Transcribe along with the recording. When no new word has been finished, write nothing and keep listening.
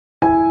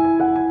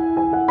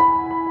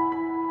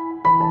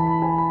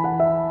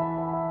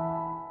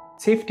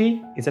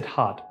Safety is at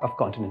heart of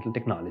Continental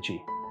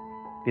technology.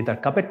 With our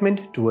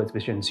commitment towards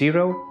Vision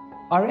Zero,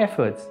 our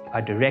efforts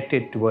are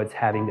directed towards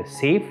having a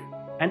safe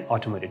and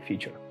automated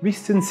future. We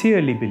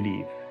sincerely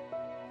believe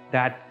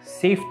that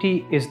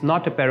safety is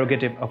not a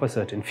prerogative of a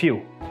certain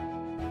few.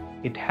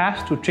 It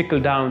has to trickle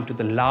down to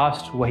the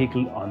last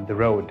vehicle on the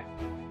road.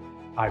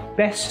 Our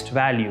best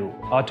value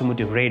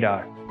automotive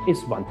radar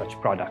is one such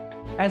product.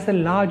 As the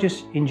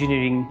largest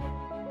engineering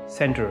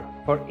center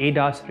for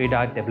ADAS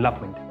radar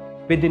development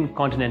within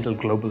Continental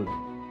Global,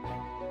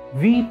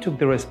 we took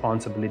the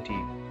responsibility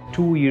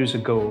 2 years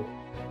ago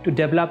to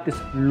develop this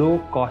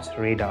low-cost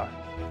radar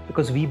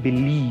because we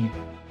believe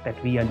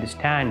that we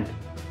understand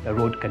the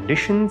road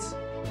conditions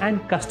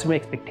and customer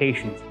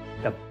expectations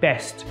the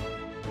best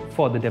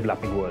for the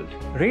developing world.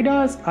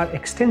 Radars are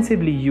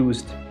extensively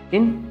used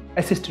in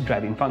assisted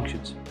driving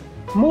functions.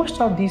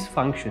 Most of these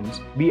functions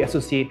we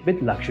associate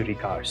with luxury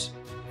cars.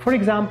 For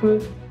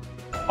example,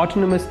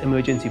 autonomous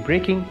emergency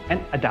braking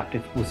and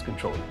adaptive cruise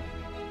control.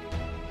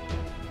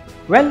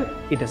 Well,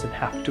 it doesn't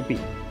have to be.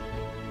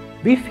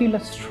 We feel a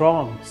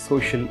strong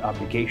social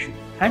obligation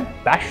and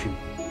passion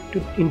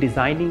in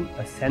designing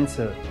a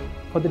sensor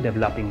for the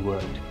developing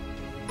world,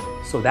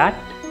 so that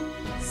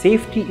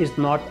safety is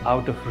not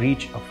out of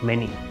reach of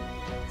many,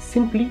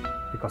 simply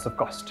because of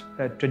cost.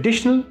 The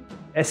traditional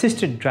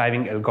assisted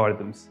driving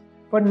algorithms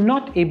were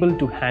not able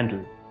to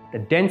handle the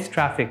dense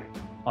traffic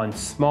on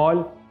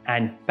small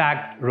and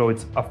packed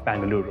roads of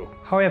Bengaluru.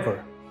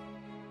 However,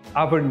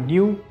 our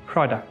new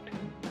product,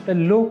 the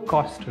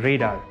low-cost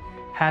radar,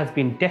 has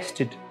been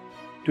tested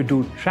to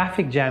do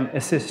traffic jam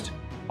assist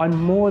on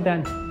more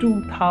than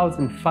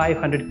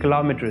 2,500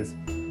 kilometers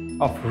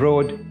of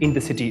road in the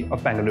city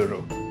of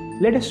Bengaluru.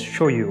 Let us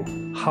show you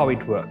how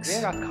it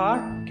works. Where a car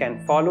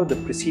can follow the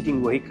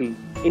preceding vehicle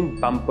in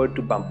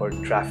bumper-to-bumper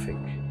traffic,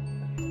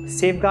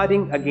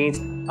 safeguarding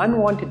against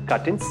unwanted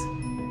cut-ins,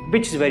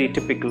 which is very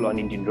typical on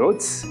Indian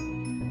roads,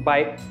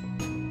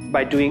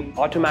 by doing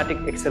automatic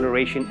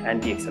acceleration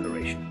and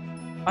deceleration.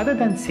 Other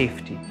than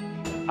safety,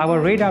 our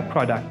radar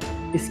product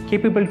is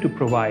capable to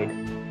provide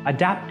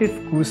adaptive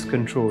cruise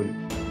control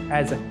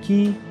as a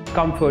key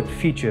comfort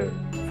feature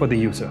for the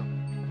user.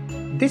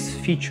 This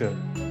feature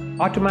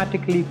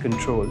automatically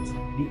controls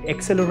the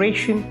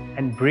acceleration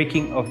and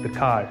braking of the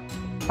car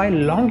by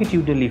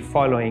longitudinally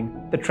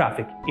following the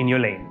traffic in your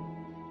lane.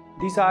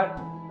 These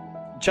are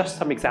just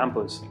some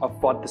examples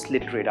of what this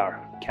little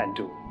radar can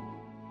do.